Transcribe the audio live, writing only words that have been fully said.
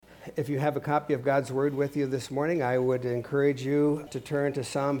if you have a copy of God's Word with you this morning, I would encourage you to turn to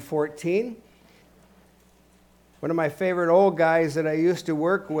Psalm 14. One of my favorite old guys that I used to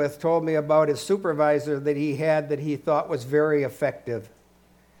work with told me about his supervisor that he had that he thought was very effective.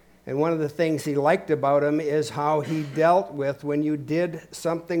 And one of the things he liked about him is how he dealt with when you did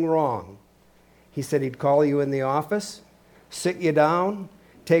something wrong. He said he'd call you in the office, sit you down,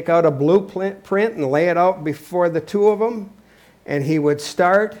 take out a blueprint and lay it out before the two of them, and he would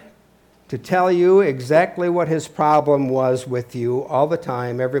start to tell you exactly what his problem was with you all the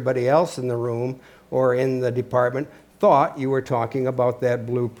time. Everybody else in the room or in the department thought you were talking about that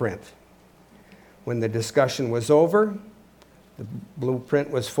blueprint. When the discussion was over, the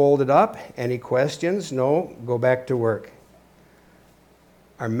blueprint was folded up. Any questions? No, go back to work.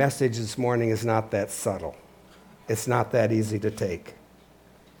 Our message this morning is not that subtle. It's not that easy to take,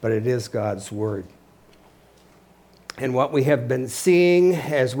 but it is God's Word. And what we have been seeing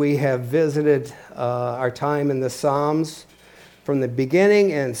as we have visited our time in the Psalms from the beginning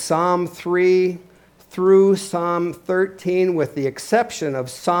in Psalm 3 through Psalm 13, with the exception of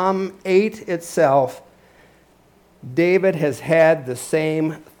Psalm 8 itself, David has had the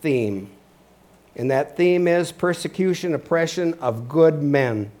same theme. And that theme is persecution, oppression of good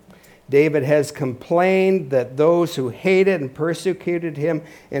men. David has complained that those who hated and persecuted him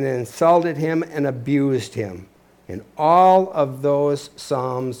and insulted him and abused him. In all of those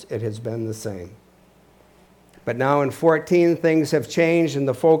Psalms, it has been the same. But now in 14, things have changed and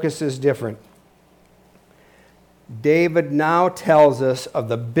the focus is different. David now tells us of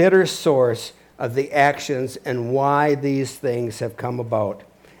the bitter source of the actions and why these things have come about.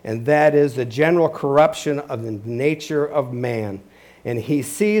 And that is the general corruption of the nature of man. And he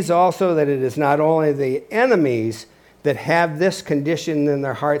sees also that it is not only the enemies that have this condition in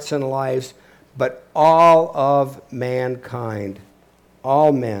their hearts and lives, but all of mankind.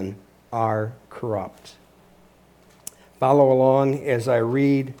 All men are corrupt. Follow along as I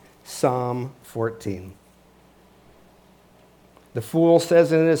read Psalm 14. The fool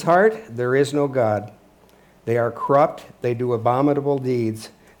says in his heart, "There is no God." They are corrupt, they do abominable deeds.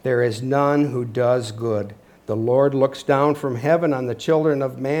 There is none who does good. The Lord looks down from heaven on the children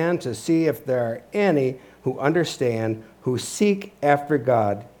of man to see if there are any who understand, who seek after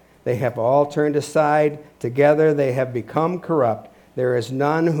God. They have all turned aside. Together they have become corrupt. There is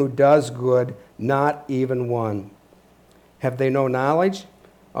none who does good, not even one. Have they no knowledge?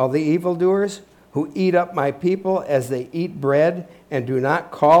 All the evildoers who eat up my people as they eat bread and do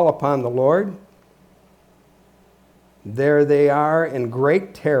not call upon the Lord? There they are in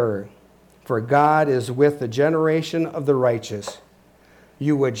great terror, for God is with the generation of the righteous.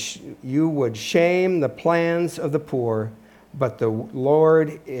 You would shame the plans of the poor, but the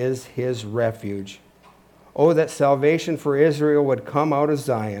Lord is his refuge. Oh, that salvation for Israel would come out of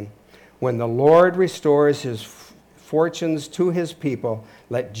Zion. When the Lord restores his fortunes to his people,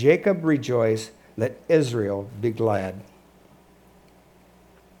 let Jacob rejoice, let Israel be glad.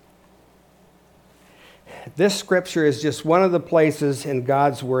 This scripture is just one of the places in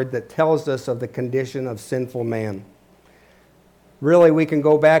God's Word that tells us of the condition of sinful man. Really, we can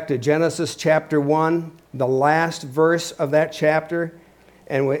go back to Genesis chapter 1, the last verse of that chapter,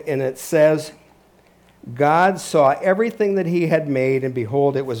 and it says, God saw everything that he had made, and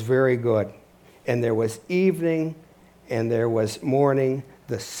behold, it was very good. And there was evening, and there was morning,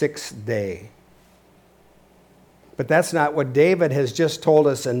 the sixth day. But that's not what David has just told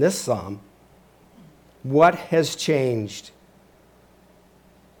us in this psalm. What has changed?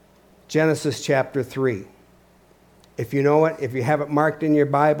 Genesis chapter 3. If you know it, if you have it marked in your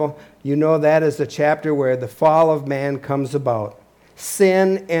Bible, you know that is the chapter where the fall of man comes about.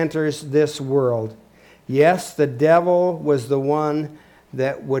 Sin enters this world. Yes, the devil was the one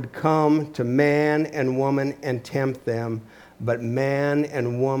that would come to man and woman and tempt them, but man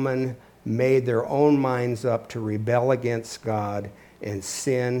and woman made their own minds up to rebel against God, and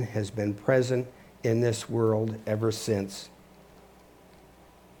sin has been present in this world ever since.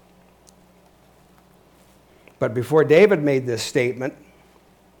 But before David made this statement,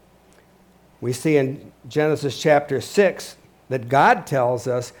 we see in Genesis chapter 6 that God tells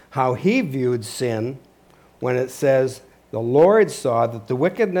us how he viewed sin when it says, the Lord saw that the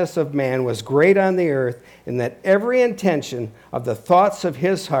wickedness of man was great on the earth, and that every intention of the thoughts of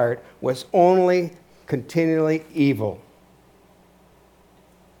his heart was only continually evil.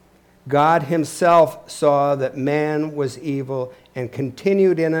 God himself saw that man was evil and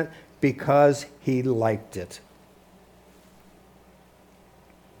continued in it because he liked it.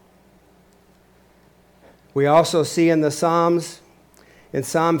 We also see in the Psalms, in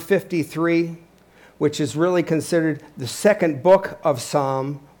Psalm 53, which is really considered the second book of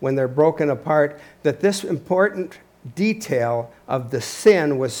Psalm, when they're broken apart, that this important detail of the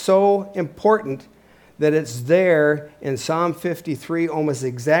sin was so important that it's there in Psalm 53 almost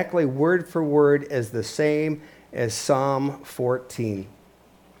exactly word for word as the same as Psalm 14.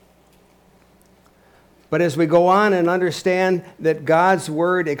 But as we go on and understand that God's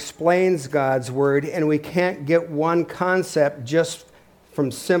Word explains God's Word, and we can't get one concept just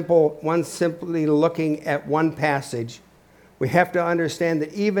from simply looking at one passage, we have to understand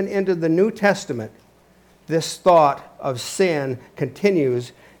that even into the New Testament, this thought of sin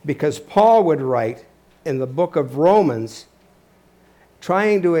continues, because Paul would write in the book of Romans,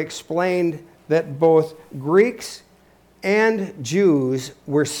 trying to explain that both Greeks and Jews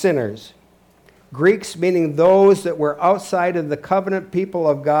were sinners. Greeks meaning those that were outside of the covenant people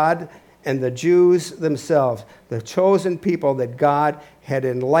of God, and the Jews themselves, the chosen people that God had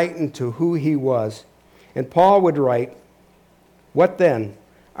enlightened to who he was. And Paul would write, "What then?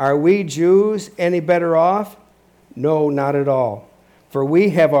 Are we Jews any better off? No, not at all. For we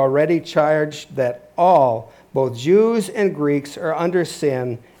have already charged that all, both Jews and Greeks, are under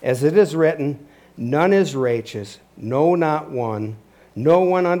sin, as it is written, 'None is righteous, no, not one. No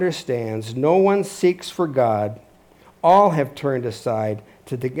one understands, no one seeks for God. All have turned aside.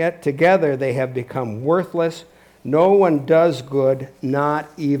 Together they have become worthless. No one does good, not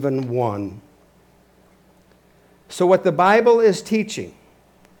even one.'" So what the Bible is teaching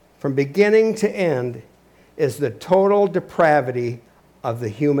from beginning to end is the total depravity of the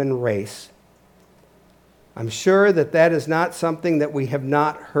human race. I'm sure that that is not something that we have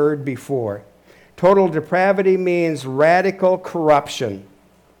not heard before. Total depravity means radical corruption.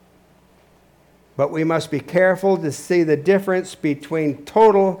 But we must be careful to see the difference between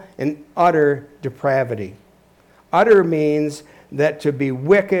total and utter depravity. Utter means that to be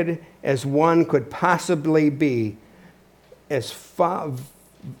wicked as one could possibly be, as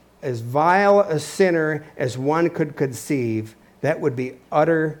vile a sinner as one could conceive, that would be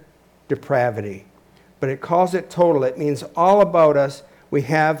utter depravity. But it calls it total. It means all about us. We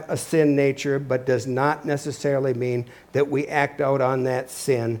have a sin nature, but does not necessarily mean that we act out on that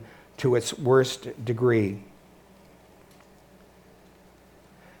sin to its worst degree.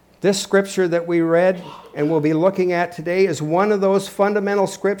 This scripture that we read and we'll be looking at today is one of those fundamental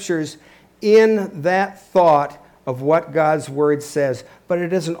scriptures in that thought of what God's Word says. But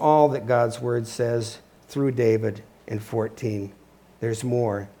it isn't all that God's Word says through David in 14. There's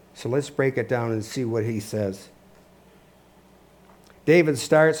more. So let's break it down and see what he says. David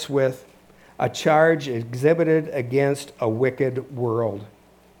starts with a charge exhibited against a wicked world.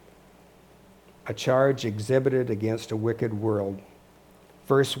 A charge exhibited against a wicked world.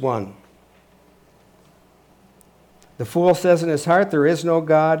 Verse 1. "The fool says in his heart, 'There is no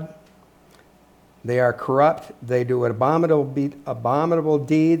God.' They are corrupt. They do abominable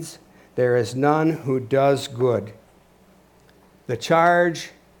deeds. There is none who does good." The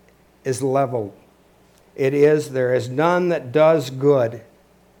charge is leveled. It is, there is none that does good.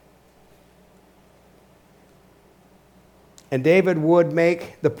 And David would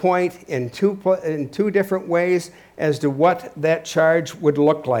make the point in two different ways as to what that charge would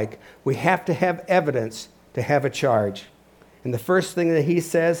look like. We have to have evidence to have a charge. And the first thing that he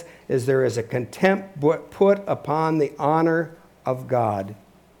says is there is a contempt put upon the honor of God.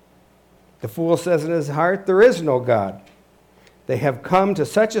 The fool says in his heart, "There is no God." They have come to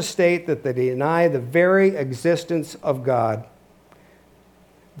such a state that they deny the very existence of God.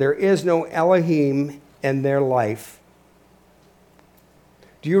 There is no Elohim in their life.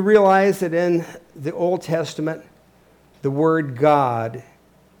 Do you realize that in the Old Testament, the word God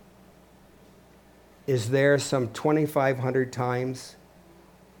is there some 2,500 times?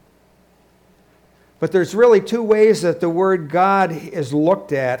 But there's really two ways that the word God is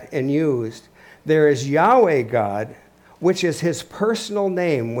looked at and used. There is Yahweh God, which is his personal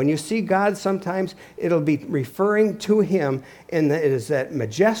name. When you see God sometimes, it'll be referring to him, and it is that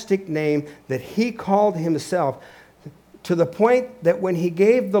majestic name that he called himself, to the point that when he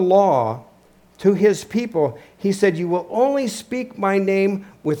gave the law to his people, he said, "You will only speak my name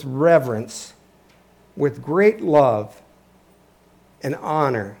with reverence, with great love and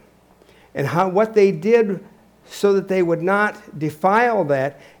honor." And what they did so that they would not defile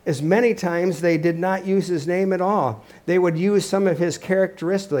that is many times they did not use his name at all. They would use some of his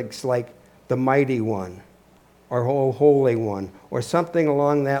characteristics like the Mighty One or Holy One or something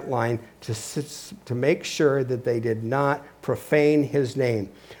along that line to make sure that they did not profane his name.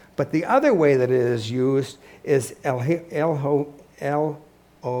 But the other way that it is used is Elohim.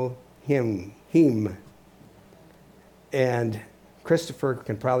 And Christopher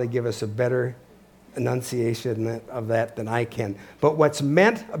can probably give us a better enunciation of that than I can. But what's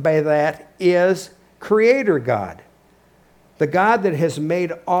meant by that is Creator God, the God that has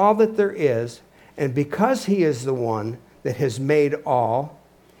made all that there is, and because He is the one that has made all,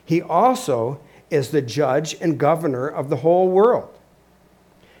 He also is the judge and governor of the whole world.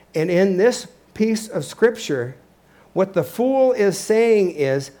 And in this piece of Scripture, what the fool is saying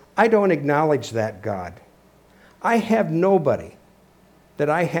is, I don't acknowledge that God. I have nobody that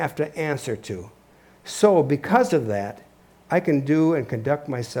I have to answer to. So because of that, I can do and conduct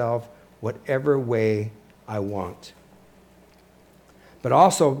myself whatever way I want. But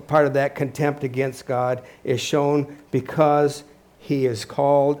also part of that contempt against God is shown because he is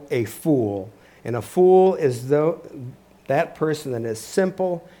called a fool. And a fool is that person that is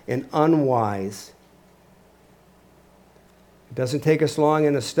simple and unwise. It doesn't take us long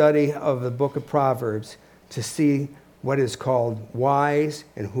in a study of the book of Proverbs to see what is called wise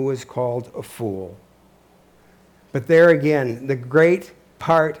and who is called a fool. But there again, the great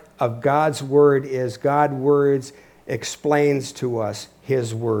part of God's word is God's words explains to us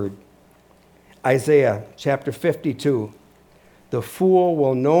his word. Isaiah chapter 52. The fool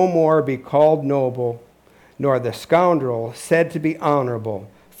will no more be called noble, nor the scoundrel said to be honorable.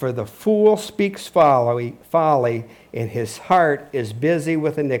 For the fool speaks folly, and his heart is busy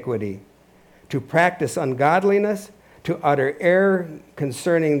with iniquity. To practice ungodliness, to utter error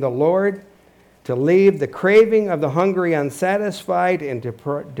concerning the Lord, to leave the craving of the hungry unsatisfied, and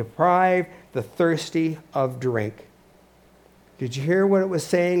to deprive the thirsty of drink. Did you hear what it was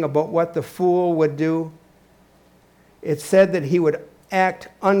saying about what the fool would do? It said that he would act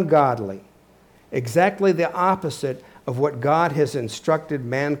ungodly, exactly the opposite of what God has instructed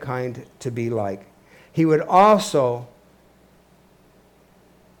mankind to be like. He would also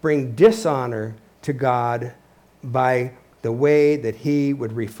bring dishonor to God by the way that he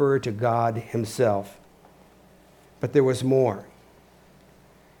would refer to God himself. But there was more.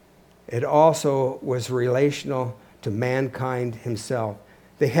 It also was relational to mankind himself.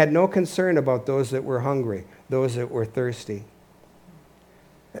 They had no concern about those that were hungry, those that were thirsty.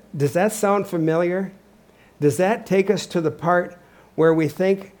 Does that sound familiar? Does that take us to the part where we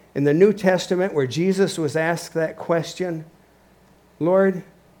think in the New Testament where Jesus was asked that question, Lord,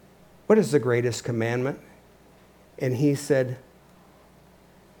 what is the greatest commandment? And he said,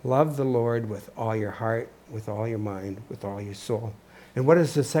 love the Lord with all your heart, with all your mind, with all your soul. And what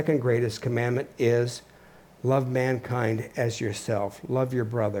is the second greatest commandment is love mankind as yourself. Love your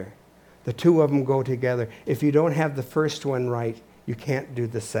brother. The two of them go together. If you don't have the first one right, you can't do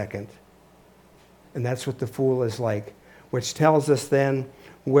the second. And that's what the fool is like, which tells us then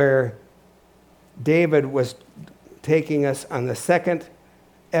where David was taking us on the second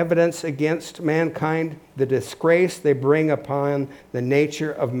evidence against mankind, the disgrace they bring upon the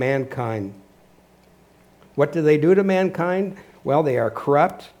nature of mankind. What do they do to mankind? Well, they are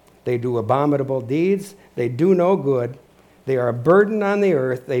corrupt. They do abominable deeds. They do no good. They are a burden on the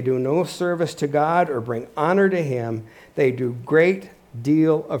earth. They do no service to God or bring honor to him. They do great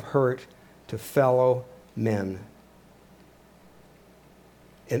deal of hurt to fellow men.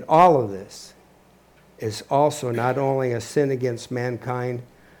 And all of this is also not only a sin against mankind,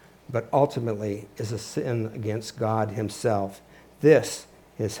 but ultimately is a sin against God himself. This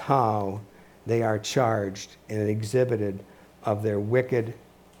is how they are charged and exhibited of their wicked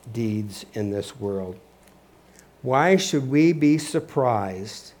deeds in this world. Why should we be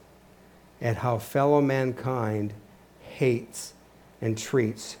surprised at how fellow mankind hates and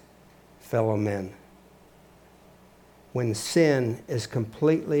treats fellow men? When sin has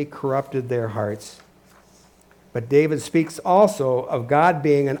completely corrupted their hearts. But David speaks also of God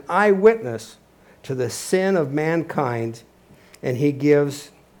being an eyewitness to the sin of mankind, and he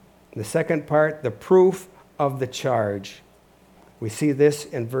gives, the second part, the proof of the charge. We see this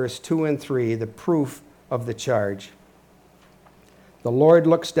in verse 2 and 3, the proof of the charge. The Lord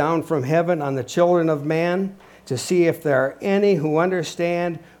looks down from heaven on the children of man to see if there are any who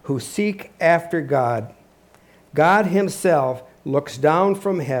understand, who seek after God. God himself looks down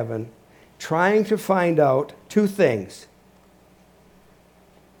from heaven, trying to find out two things.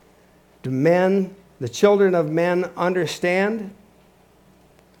 Do men, the children of men, understand?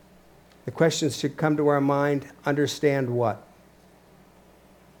 The questions should come to our mind. Understand what?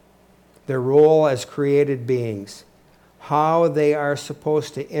 Their role as created beings. How they are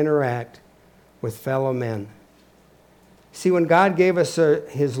supposed to interact with fellow men. See, when God gave us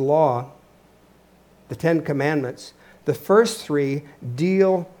his law, the Ten Commandments, the first three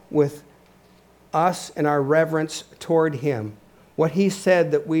deal with us and our reverence toward him. What he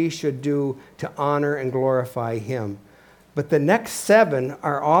said that we should do to honor and glorify him. But the next 7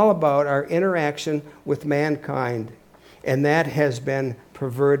 are all about our interaction with mankind, and that has been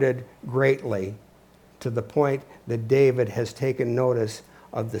perverted greatly to the point that David has taken notice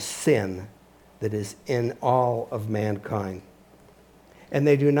of the sin that is in all of mankind. And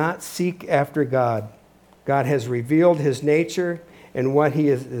they do not seek after God. God has revealed his nature and what he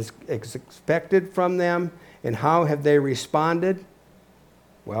is expected from them. And how have they responded?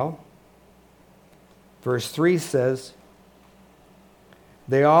 Well, verse 3 says,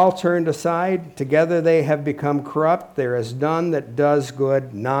 they all turned aside. Together they have become corrupt. There is none that does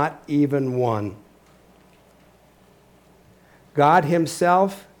good, not even one. God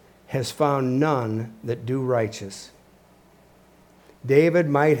himself has found none that do righteous. David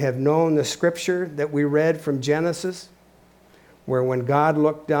might have known the scripture that we read from Genesis, where when God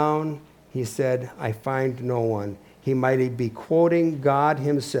looked down, he said, I find no one. He might be quoting God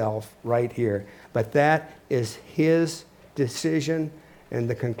himself right here. But that is his decision, and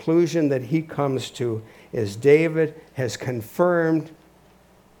the conclusion that he comes to is David has confirmed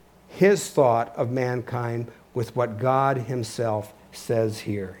his thought of mankind with what God himself says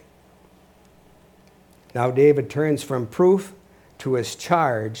here. Now David turns from proof to his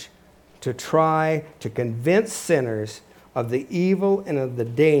charge to try to convince sinners of the evil and of the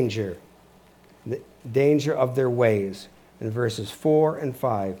danger of their ways. In verses 4 and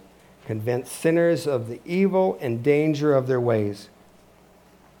 5, convince sinners of the evil and danger of their ways.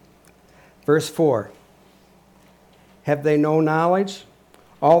 Verse 4, have they no knowledge?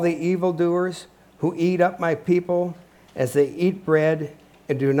 All the evildoers who eat up my people as they eat bread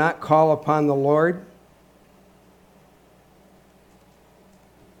and do not call upon the Lord?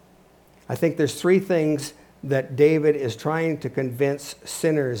 I think there's 3 things that David is trying to convince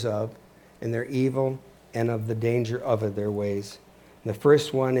sinners of in their evil and of the danger of their ways. The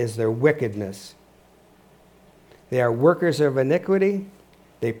first one is their wickedness. They are workers of iniquity.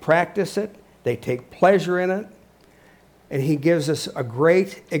 They practice it. They take pleasure in it. And he gives us a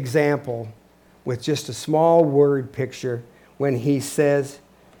great example with just a small word picture when he says,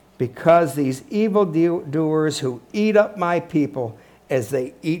 because these evildoers who eat up my people as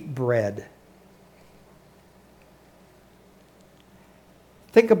they eat bread.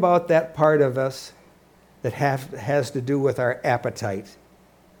 Think about that part of us that has to do with our appetite.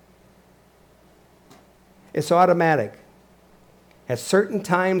 It's automatic. At certain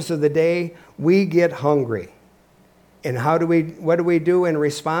times of the day, we get hungry. And what do we do in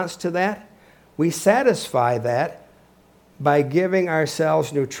response to that? We satisfy that by giving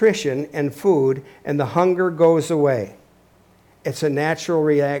ourselves nutrition and food, and the hunger goes away. It's a natural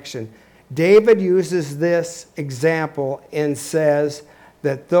reaction. David uses this example and says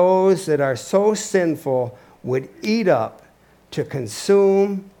that those that are so sinful would eat up to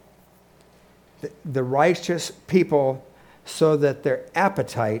consume the righteous people so that their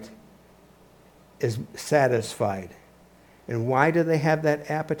appetite is satisfied. And why do they have that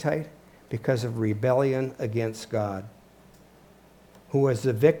appetite? Because of rebellion against God. Who was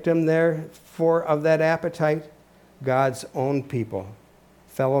the victim therefore of that appetite? God's own people,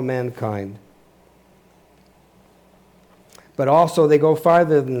 fellow mankind. But also they go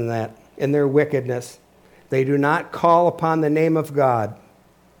farther than that in their wickedness. They do not call upon the name of God.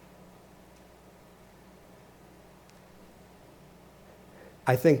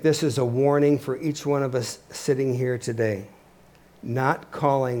 I think this is a warning for each one of us sitting here today. Not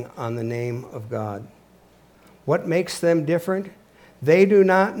calling on the name of God. What makes them different? They do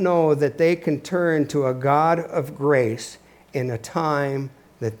not know that they can turn to a God of grace in a time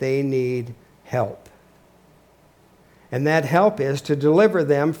that they need help. And that help is to deliver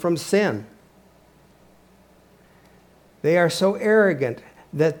them from sin. They are so arrogant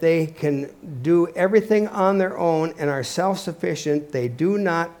that they can do everything on their own and are self-sufficient. They do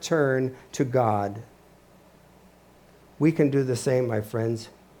not turn to God. We can do the same, my friends.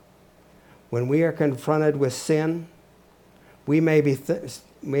 When we are confronted with sin, we may be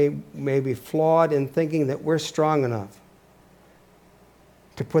flawed in thinking that we're strong enough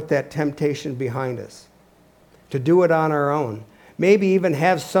to put that temptation behind us, to do it on our own. Maybe even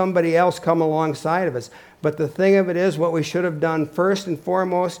have somebody else come alongside of us. But the thing of it is, what we should have done first and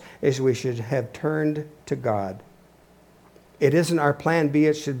foremost is we should have turned to God. It isn't our plan B,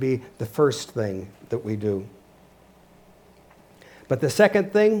 it should be the first thing that we do. But the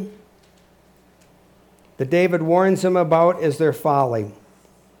second thing that David warns them about is their folly.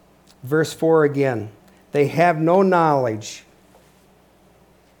 Verse 4 again. They have no knowledge.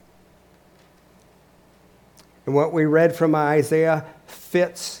 And what we read from Isaiah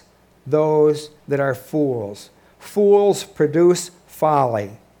fits those that are fools. Fools produce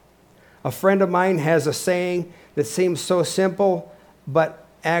folly. A friend of mine has a saying that seems so simple, but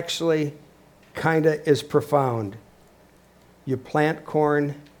actually kind of is profound. You plant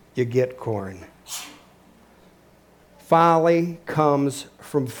corn, you get corn. Folly comes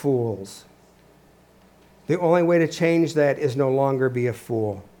from fools. The only way to change that is no longer be a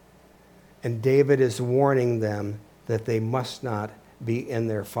fool. And David is warning them that they must not be in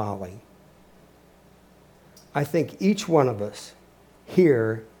their folly. I think each one of us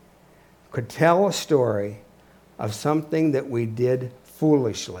here could tell a story of something that we did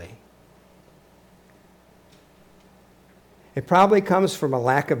foolishly. It probably comes from a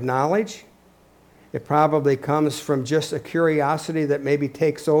lack of knowledge. It probably comes from just a curiosity that maybe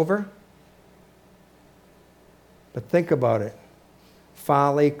takes over. But think about it.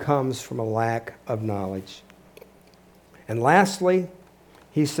 Folly comes from a lack of knowledge. And lastly,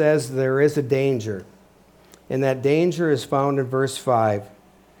 he says there is a danger. And that danger is found in verse 5.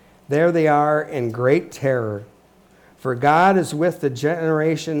 There they are in great terror, for God is with the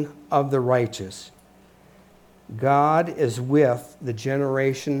generation of the righteous. God is with the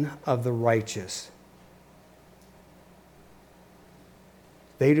generation of the righteous.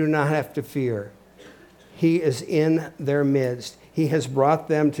 They do not have to fear. He is in their midst. He has brought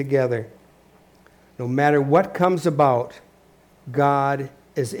them together. No matter what comes about, God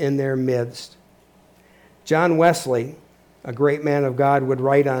is in their midst. John Wesley, a great man of God, would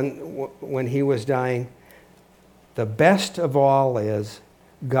write on when he was dying, the best of all is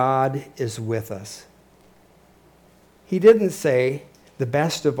God is with us. He didn't say the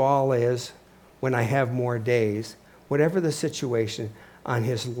best of all is when I have more days. Whatever the situation, on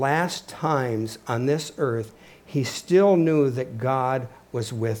his last times on this earth, he still knew that God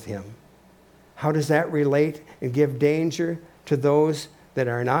was with him. How does that relate and give danger to those that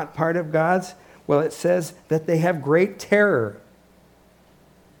are not part of God's? Well, it says that they have great terror.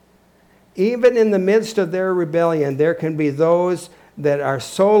 Even in the midst of their rebellion, there can be those that are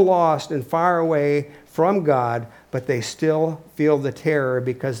so lost and far away from God, but they still feel the terror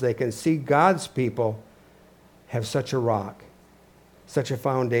because they can see God's people have such a rock, such a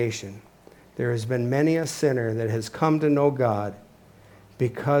foundation. There has been many a sinner that has come to know God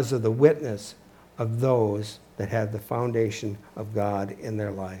because of the witness of those that have the foundation of God in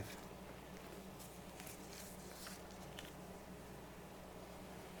their life.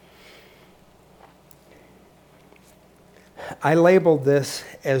 I labeled this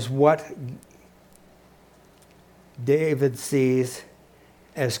as what David sees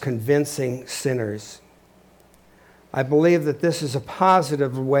as convincing sinners. I believe that this is a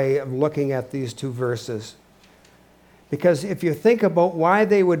positive way of looking at these two verses. Because if you think about why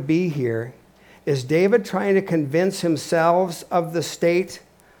they would be here, is David trying to convince himself of the state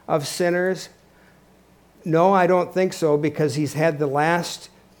of sinners? No, I don't think so, because he's had the last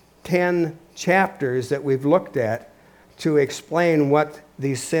 10 chapters that we've looked at to explain what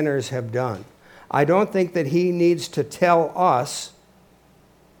these sinners have done. I don't think that he needs to tell us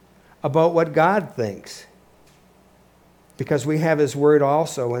about what God thinks, because we have his word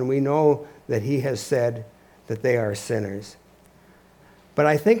also, and we know that he has said that they are sinners. But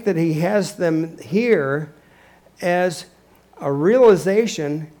I think that he has them here as a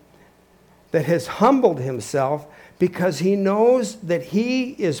realization that has humbled himself, because he knows that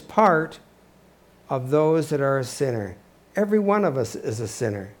he is part of those that are a sinner. Every one of us is a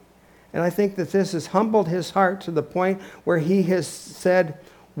sinner. And I think that this has humbled his heart to the point where he has said,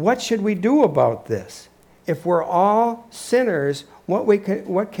 what should we do about this? If we're all sinners,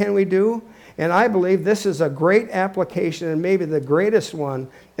 what can we do? And I believe this is a great application, and maybe the greatest one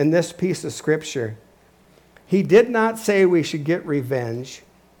in this piece of Scripture. He did not say we should get revenge,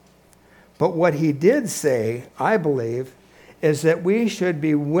 but what he did say, I believe, is that we should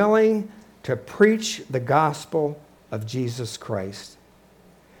be willing to preach the gospel of Jesus Christ.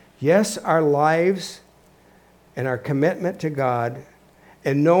 Yes, our lives and our commitment to God,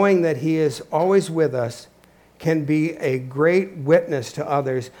 and knowing that he is always with us, can be a great witness to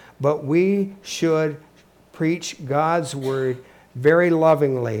others, but we should preach God's word very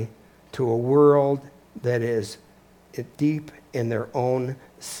lovingly to a world that is deep in their own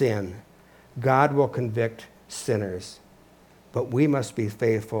sin. God will convict sinners, but we must be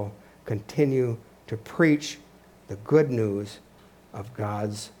faithful, continue to preach the good news of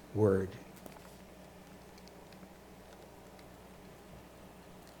God's word.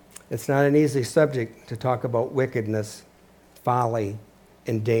 It's not an easy subject to talk about wickedness, folly,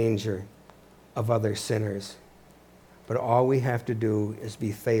 and danger of other sinners. But all we have to do is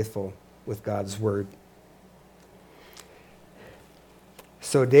be faithful with God's word.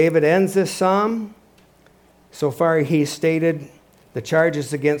 So David ends this psalm. So far he's stated the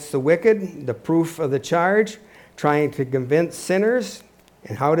charges against the wicked, the proof of the charge, trying to convince sinners.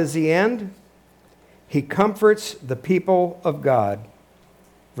 And how does he end? He comforts the people of God.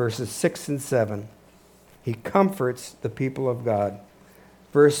 Verses 6 and 7. He comforts the people of God.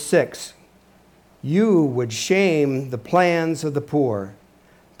 Verse 6. You would shame the plans of the poor,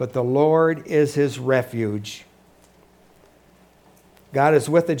 but the Lord is his refuge. God is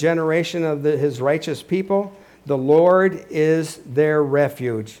with the generation of his righteous people. The Lord is their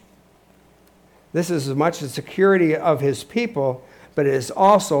refuge. This is as much the security of his people, but it is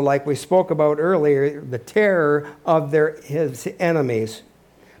also, like we spoke about earlier, the terror of his enemies.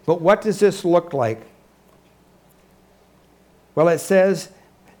 But what does this look like? Well, it says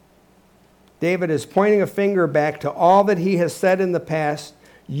David is pointing a finger back to all that he has said in the past.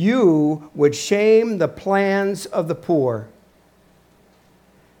 You would shame the plans of the poor.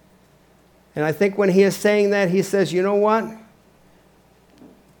 And I think when he is saying that, he says, you know what?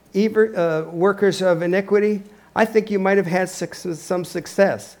 Workers of iniquity, I think you might have had some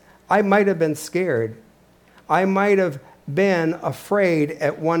success. I might have been scared. I might have been afraid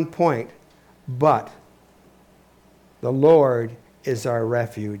at one point. But the Lord is our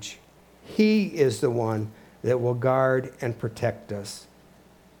refuge. He is the one that will guard and protect us.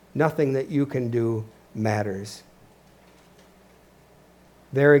 Nothing that you can do matters.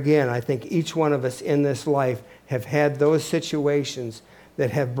 There again, I think each one of us in this life have had those situations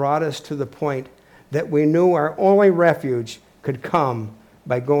that have brought us to the point that we knew our only refuge could come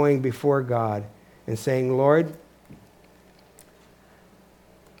by going before God and saying, Lord,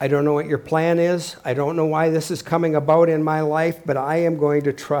 I don't know what your plan is. I don't know why this is coming about in my life, but I am going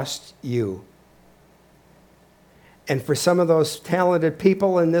to trust you. And for some of those talented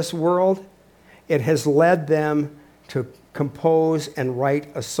people in this world, it has led them to compose and write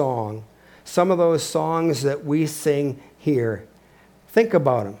a song. Some of those songs that we sing here, think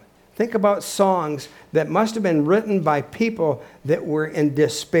about them. Think about songs that must have been written by people that were in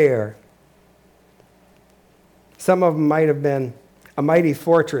despair. Some of them might have been, a mighty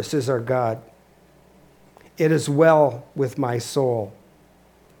fortress is our God. It is well with my soul.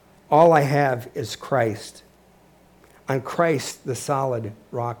 All I have is Christ. On Christ, the solid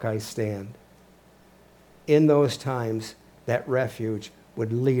rock I stand. In those times, that refuge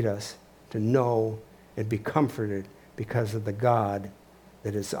would lead us to know and be comforted because of the God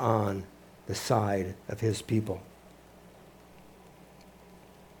that is on the side of his people.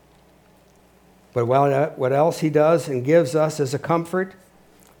 But what else he does and gives us as a comfort?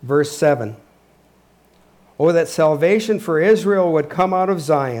 Verse 7. Oh, that salvation for Israel would come out of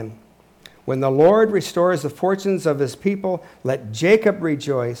Zion. When the Lord restores the fortunes of his people, let Jacob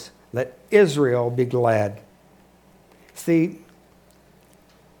rejoice, let Israel be glad. See,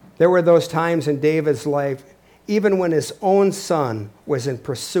 there were those times in David's life, even when his own son was in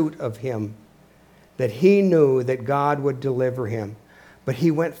pursuit of him, that he knew that God would deliver him. But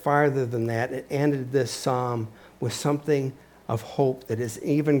he went farther than that and ended this psalm with something of hope that is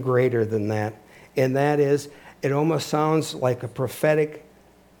even greater than that. And that is, it almost sounds like a prophetic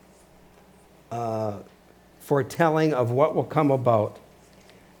foretelling of what will come about,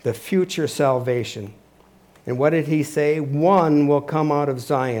 the future salvation. And what did he say? One will come out of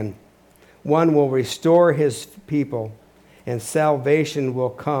Zion. One will restore his people, and salvation will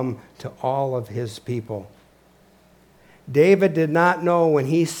come to all of his people. David did not know when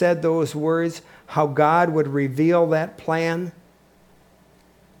he said those words how God would reveal that plan,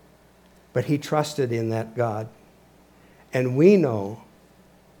 but he trusted in that God. And we know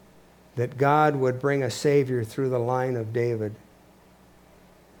that God would bring a Savior through the line of David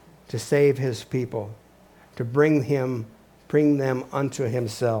to save his people, to bring them unto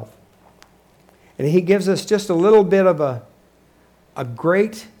himself. And he gives us just a little bit of a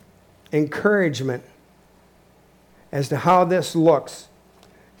great encouragement as to how this looks,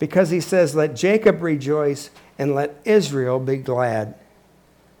 because he says, let Jacob rejoice and let Israel be glad.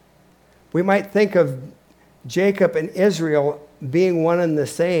 We might think of Jacob and Israel being one and the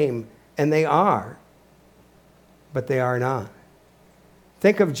same, and they are, but they are not.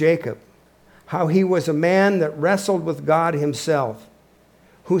 Think of Jacob, how he was a man that wrestled with God himself,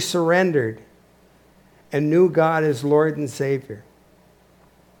 who surrendered and knew God as Lord and Savior.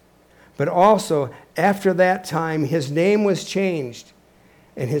 But also, after that time, his name was changed,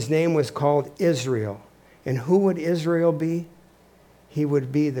 and his name was called Israel. And who would Israel be? He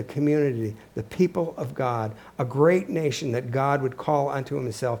would be the community, the people of God, a great nation that God would call unto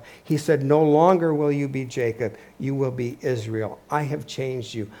himself. He said, no longer will you be Jacob, you will be Israel. I have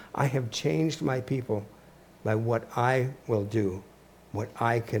changed you. I have changed my people by what I will do, what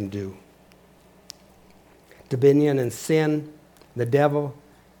I can do. Dominion and sin, the devil,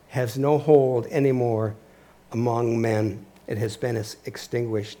 has no hold anymore among men. It has been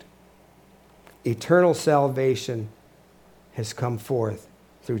extinguished. Eternal salvation has come forth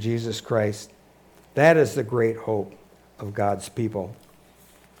through Jesus Christ. That is the great hope of God's people.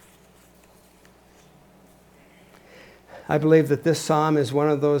 I believe that this psalm is one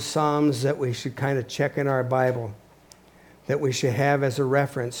of those psalms that we should kind of check in our Bible, that we should have as a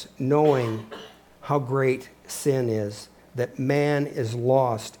reference, knowing how great sin is, that man is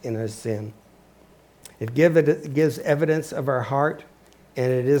lost in his sin. It gives evidence of our heart,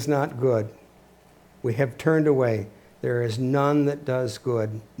 and it is not good. We have turned away. There is none that does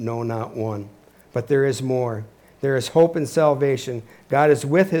good, no, not one. But there is more. There is hope and salvation. God is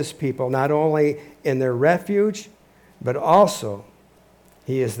with his people, not only in their refuge, but also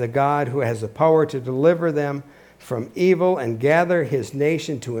he is the God who has the power to deliver them from evil and gather his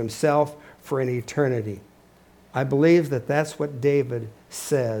nation to himself for an eternity. I believe that that's what David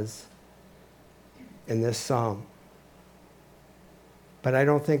says in this psalm. But I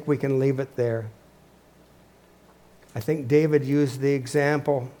don't think we can leave it there. I think David used the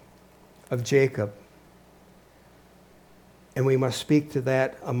example of Jacob. And we must speak to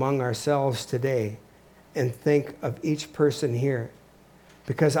that among ourselves today and think of each person here,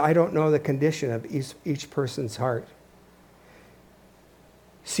 because I don't know the condition of each person's heart.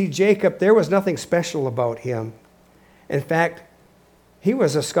 See, Jacob, there was nothing special about him. In fact, he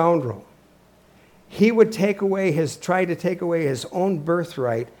was a scoundrel. He would try to take away his own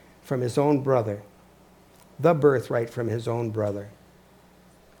birthright from his own brother. The birthright from his own brother.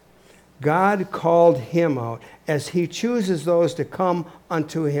 God called him out as he chooses those to come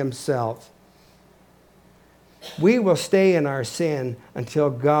unto himself. We will stay in our sin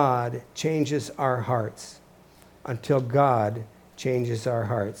until God changes our hearts. Until God changes our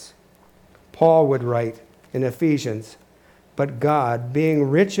hearts. Paul would write in Ephesians, "But God,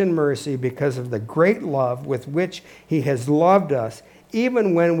 being rich in mercy because of the great love with which he has loved us,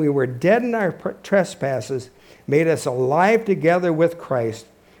 even when we were dead in our trespasses, made us alive together with Christ.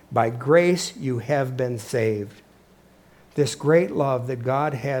 By grace you have been saved." This great love that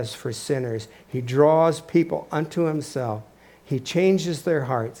God has for sinners, he draws people unto himself. He changes their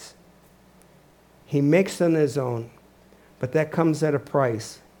hearts. He makes them his own. But that comes at a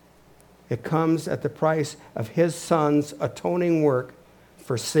price. It comes at the price of his Son's atoning work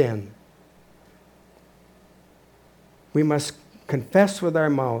for sin. We must confess with our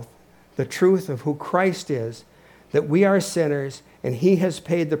mouth the truth of who Christ is, that we are sinners and he has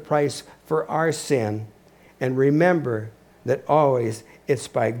paid the price for our sin. And remember that always it's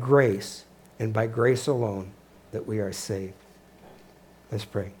by grace and by grace alone that we are saved. Let's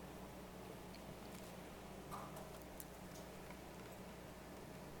pray.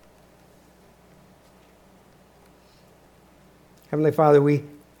 Heavenly Father, we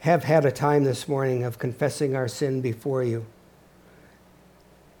have had a time this morning of confessing our sin before you.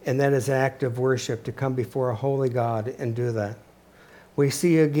 And that is an act of worship, to come before a holy God and do that. We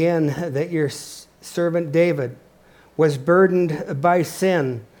see again that your servant David was burdened by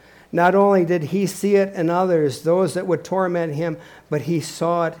sin. Not only did he see it in others, those that would torment him, but he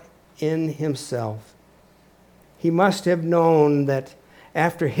saw it in himself. He must have known that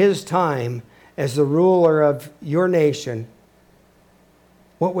after his time as the ruler of your nation,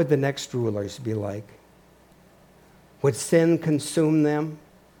 what would the next rulers be like? Would sin consume them?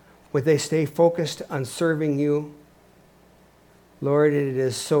 Would they stay focused on serving you? Lord, it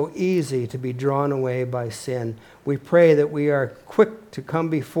is so easy to be drawn away by sin. We pray that we are quick to come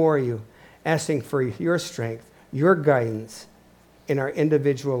before you, asking for your strength, your guidance in our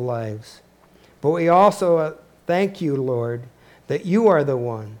individual lives. But we also thank you, Lord, that you are the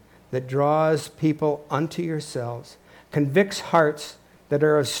one that draws people unto yourselves, convicts hearts that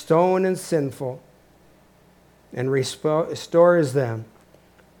are of stone and sinful, and restores them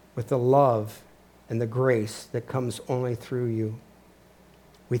with the love and the grace that comes only through you.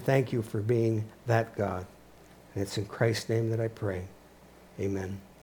 We thank you for being that God. And it's in Christ's name that I pray. Amen.